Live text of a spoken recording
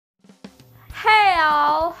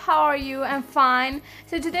y'all, how are you? I'm fine.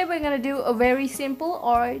 So today we're gonna do a very simple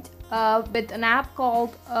art with an app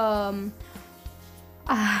called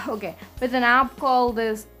with an app called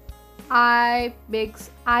this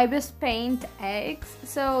Ibis Paint X.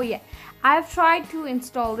 So yeah, I've tried to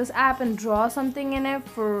install this app and draw something in it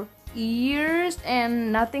for years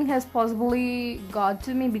and nothing has possibly got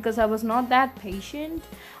to me because I was not that patient.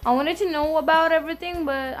 I wanted to know about everything,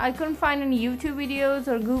 but I couldn't find any YouTube videos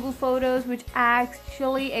or Google Photos which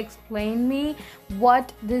actually explained me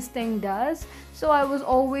what this thing does. So I was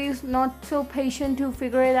always not so patient to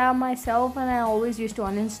figure it out myself, and I always used to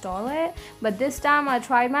uninstall it. But this time I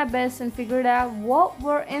tried my best and figured out what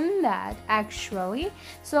were in that actually.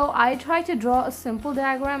 So I tried to draw a simple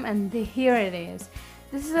diagram, and here it is.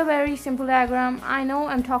 This is a very simple diagram. I know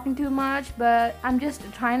I'm talking too much, but I'm just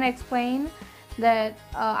trying to explain that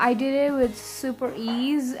I did it with super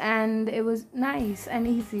ease and it was nice and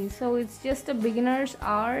easy. So it's just a beginner's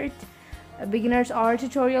art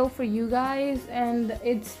tutorial for you guys, and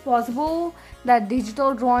it's possible that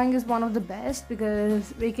digital drawing is one of the best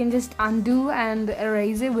because we can just undo and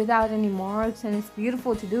erase it without any marks, and it's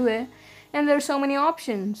beautiful to do it. And there's so many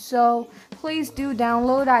options, so please do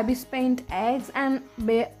download Ibis Paint X. And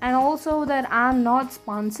also that I'm not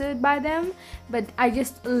sponsored by them, but I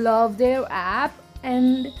just love their app.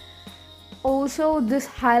 And also this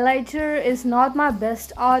highlighter is not my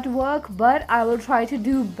best artwork, but I will try to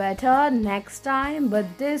do better next time.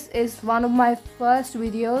 But this is one of my first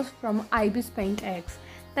videos from Ibis Paint X.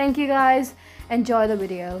 Thank you guys, enjoy the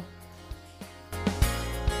video.